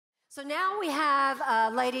So now we have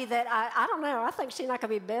a lady that I don't know, I think she's not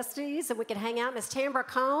going to be besties and we can hang out. Miss Tambra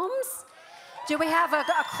Combs. Do we have a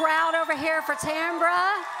crowd over here for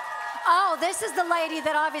Tambra? Oh, this is the lady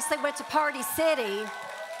that obviously went to Party City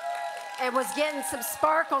and was getting some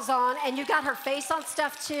sparkles on, and you got her face on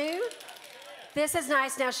stuff too. This is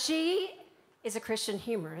nice. Now, she is a Christian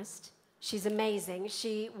humorist. She's amazing.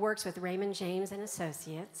 She works with Raymond James and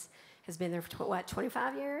Associates, has been there for, what,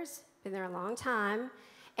 25 years? Been there a long time.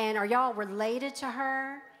 And are y'all related to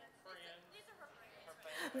her?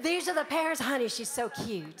 These are the parents. Honey, she's so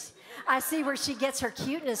cute. I see where she gets her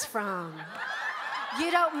cuteness from. You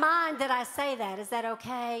don't mind that I say that, is that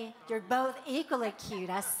okay? You're both equally cute.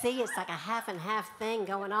 I see it's like a half and half thing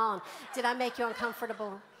going on. Did I make you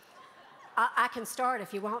uncomfortable? I can start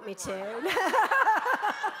if you want me to.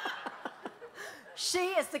 She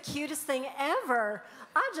is the cutest thing ever.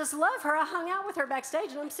 I just love her. I hung out with her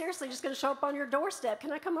backstage, and I'm seriously just going to show up on your doorstep.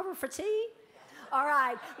 Can I come over for tea? All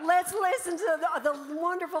right, let's listen to the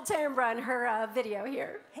wonderful Tambra and her video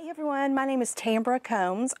here. Hey everyone, my name is Tambra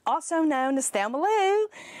Combs, also known as Thelma Lou.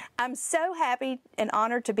 I'm so happy and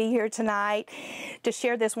honored to be here tonight to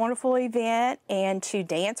share this wonderful event and to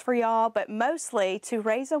dance for y'all, but mostly to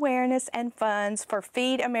raise awareness and funds for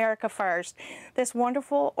Feed America First, this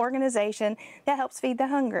wonderful organization that helps feed the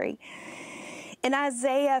hungry. In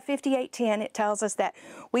Isaiah 58:10, it tells us that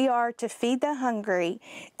we are to feed the hungry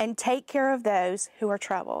and take care of those who are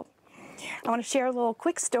troubled. I want to share a little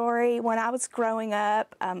quick story. When I was growing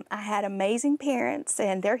up, I had amazing parents,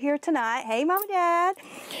 and they're here tonight. Hey, Mom and Dad.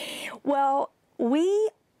 Well, we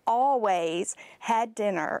always had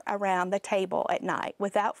dinner around the table at night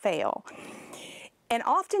without fail. And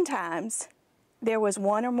oftentimes, there was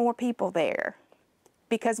one or more people there,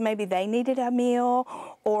 because maybe they needed a meal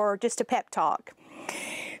or just a pep talk.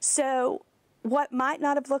 So what might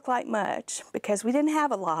not have looked like much, because we didn't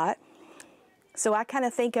have a lot, so I kind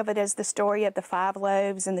of think of it as the story of the 5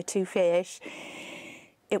 loaves and the 2 fish.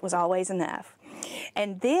 It was always enough.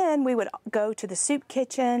 And then we would go to the soup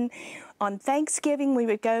kitchen. On Thanksgiving, we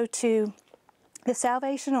would go to the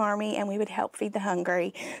Salvation Army, and we would help feed the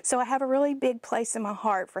hungry. So I have a really big place in my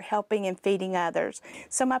heart for helping and feeding others.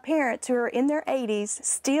 So my parents, who are in their 80s,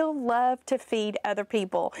 still love to feed other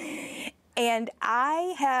people. And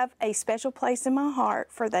I have a special place in my heart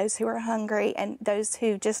for those who are hungry and those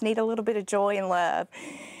who just need a little bit of joy and love.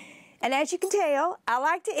 And as you can tell, I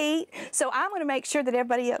like to eat, so I'm going to make sure that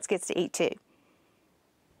everybody else gets to eat too.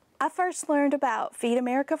 I first learned about Feed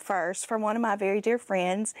America First from one of my very dear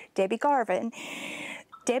friends, Debbie Garvin.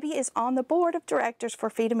 Debbie is on the board of directors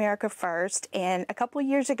for Feed America First, and a couple of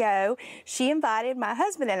years ago, she invited my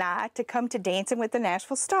husband and I to come to Dancing with the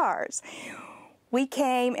Nashville Stars. We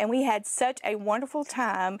came and we had such a wonderful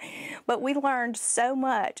time, but we learned so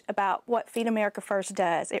much about what Feed America First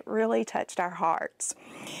does. It really touched our hearts.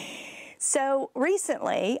 So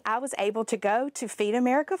recently, I was able to go to Feed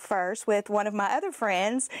America First with one of my other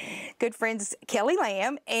friends, good friends, Kelly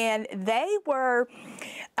Lamb, and they were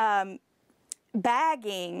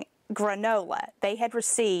bagging granola. They had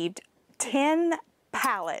received 10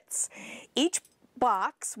 pallets. Each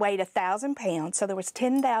box weighed 1,000 pounds, so there was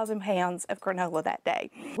 10,000 pounds of granola that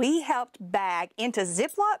day. We helped bag into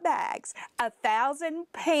Ziploc bags 1,000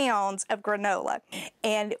 pounds of granola,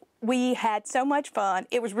 and we had so much fun.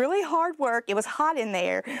 It was really hard work. It was hot in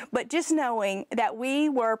there, but just knowing that we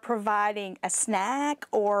were providing a snack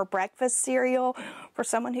or breakfast cereal for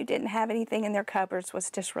someone who didn't have anything in their cupboards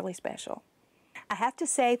was just really special. I have to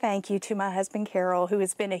say thank you to my husband, Carol, who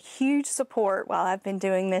has been a huge support while I've been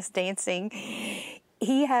doing this dancing.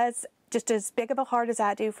 He has just as big of a heart as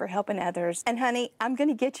I do for helping others. And honey, I'm going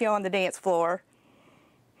to get you on the dance floor.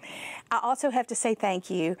 I also have to say thank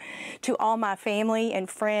you to all my family and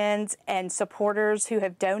friends and supporters who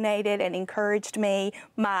have donated and encouraged me.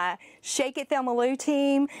 My Shake It Thelma Lou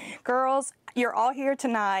team, girls, you're all here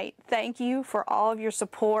tonight. Thank you for all of your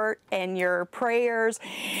support and your prayers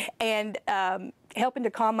and helping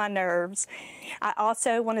to calm my nerves. I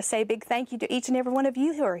also want to say a big thank you to each and every one of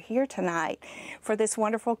you who are here tonight for this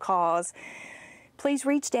wonderful cause. Please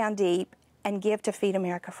reach down deep and give to Feed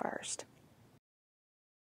America First.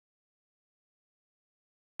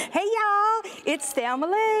 Hey y'all, it's Thelma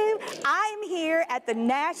Lou. I'm here at the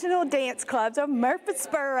National Dance Clubs of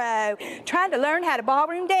Murfreesboro trying to learn how to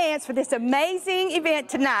ballroom dance for this amazing event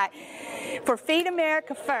tonight for Feed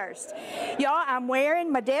America First. Y'all, I'm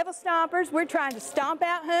wearing my devil stompers. We're trying to stomp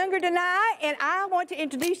out hunger tonight, and I want to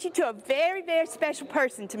introduce you to a very, very special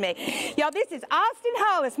person to me. Y'all, this is Austin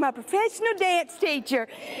Hollis, my professional dance teacher.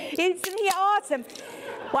 Isn't he awesome?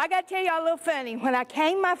 Well, I got to tell y'all a little funny. When I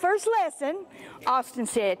came my first lesson, Austin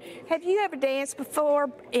said, "Have you ever danced before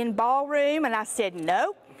in ballroom?" And I said,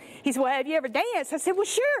 "Nope." He said, "Well, have you ever danced?" I said, "Well,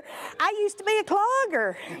 sure. I used to be a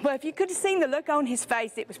clogger." Well, if you could have seen the look on his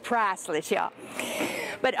face, it was priceless, y'all.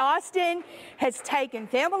 But Austin has taken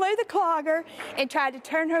Thelma Lou the clogger and tried to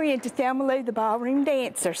turn her into Thelma Lou the ballroom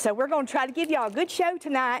dancer. So we're going to try to give y'all a good show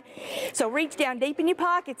tonight. So reach down deep in your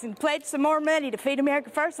pockets and pledge some more money to Feed America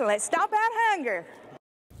First, and let's stop out hunger.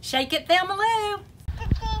 Shake it, Thelma Lou. Shake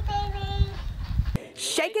it, Thelma Lou.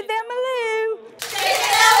 Shake it, Thelma Lou.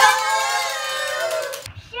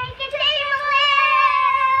 Shake it, Thelma Lou.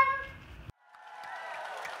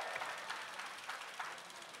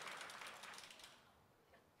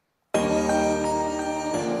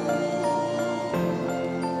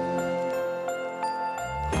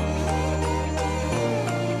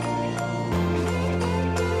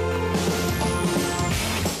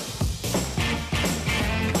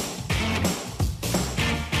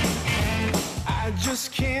 I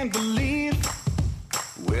just can't believe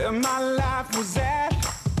where my life was at.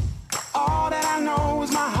 All that I know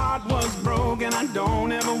is my heart was broken. I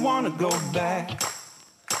don't ever want to go back.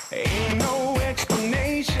 Ain't no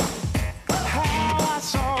explanation how I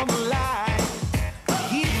saw the light.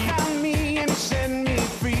 He found me and he set me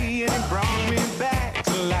free and he brought me back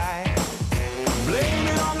to life. Blame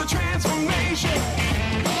it on the transformation,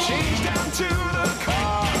 change down to the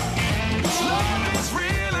core. This love is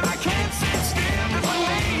real and I can't sit still, 'cause my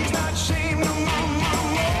name's not shame no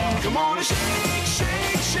more. Come on and shake,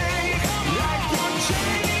 shake, shake, like one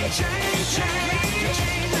change, change, change.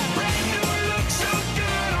 Brand new look so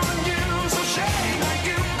good on you, so shake like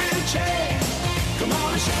you've been changed. Come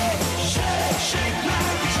on and shake, shake, shake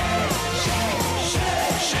like you changed. Shake,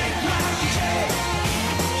 shake, shake like you changed.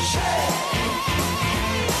 Shake,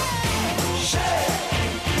 shake.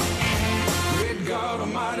 Great God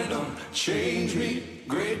Almighty, don't change me.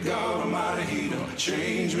 Great God Almighty, He don't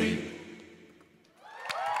change me.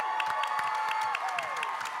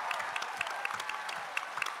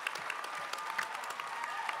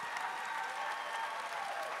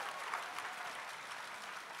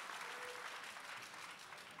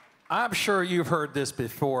 I'm sure you've heard this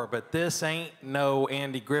before, but this ain't no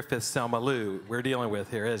Andy Griffith's Thelma Lou we're dealing with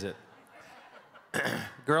here, is it?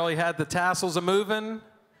 Girlie had the tassels a-moving,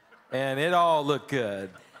 and it all looked good.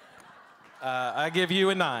 I give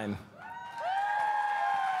you a 9.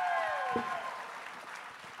 All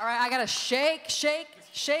right, I gotta shake, shake,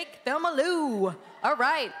 shake Thelma Lou. All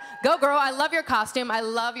right, go girl. I love your costume. I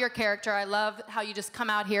love your character. I love how you just come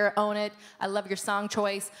out here, own it. I love your song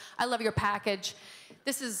choice. I love your package.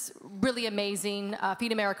 This is really amazing,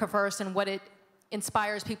 Feed America First, and what it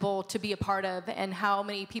inspires people to be a part of, and how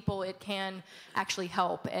many people it can actually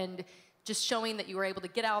help. And just showing that you were able to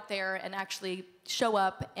get out there and actually show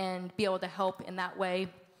up and be able to help in that way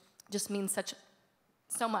just means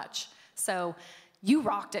so much. So you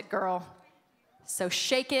rocked it, girl. So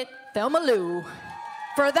shake it, Thelma Lou.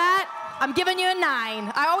 For that, I'm giving you a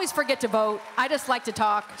 9. I always forget to vote. I just like to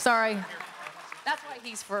talk. Sorry. That's why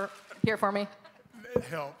he's here for me.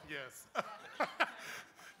 Help, yes.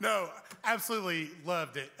 No, absolutely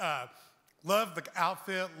loved it. Love the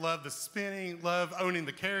outfit, love the spinning, love owning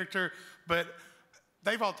the character. But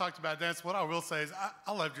they've all talked about dance. What I will say is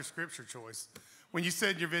I loved your scripture choice. When you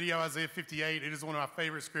said in your video, Isaiah 58, it is one of my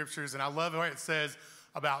favorite scriptures, and I love what it says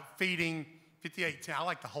about feeding 58:10. I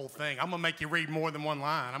like the whole thing. I'm going to make you read more than one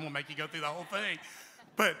line. I'm going to make you go through the whole thing.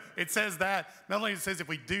 But it says that, not only it says if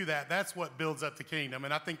we do that, that's what builds up the kingdom.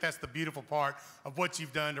 And I think that's the beautiful part of what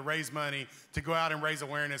you've done to raise money, to go out and raise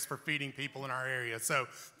awareness for feeding people in our area. So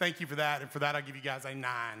thank you for that. And for that, I'll give you guys a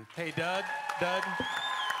 9. Hey, Dud,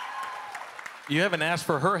 you haven't asked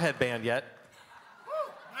for her headband yet.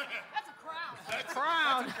 That's a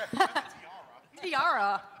crown. That's a crown.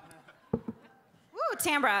 Tiara. Woo,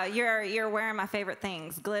 Tambra, you're wearing my favorite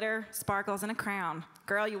things: glitter, sparkles, and a crown.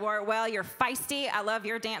 Girl, you wore it well. You're feisty. I love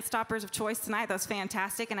your dance stoppers of choice tonight. That was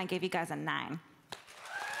fantastic, and I gave you guys a 9.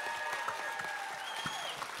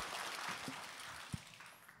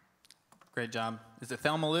 Great job. Is it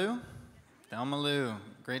Thelma Lou? Thelma Lou.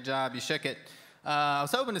 Great job. You shook it. I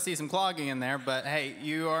was hoping to see some clogging in there, but hey,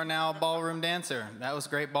 you are now a ballroom dancer. That was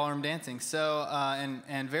great ballroom dancing. So,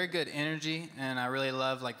 and very good energy, and I really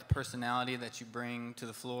love like the personality that you bring to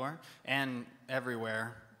the floor and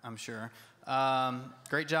everywhere, I'm sure.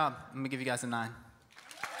 Great job. I'm gonna give you guys a 9.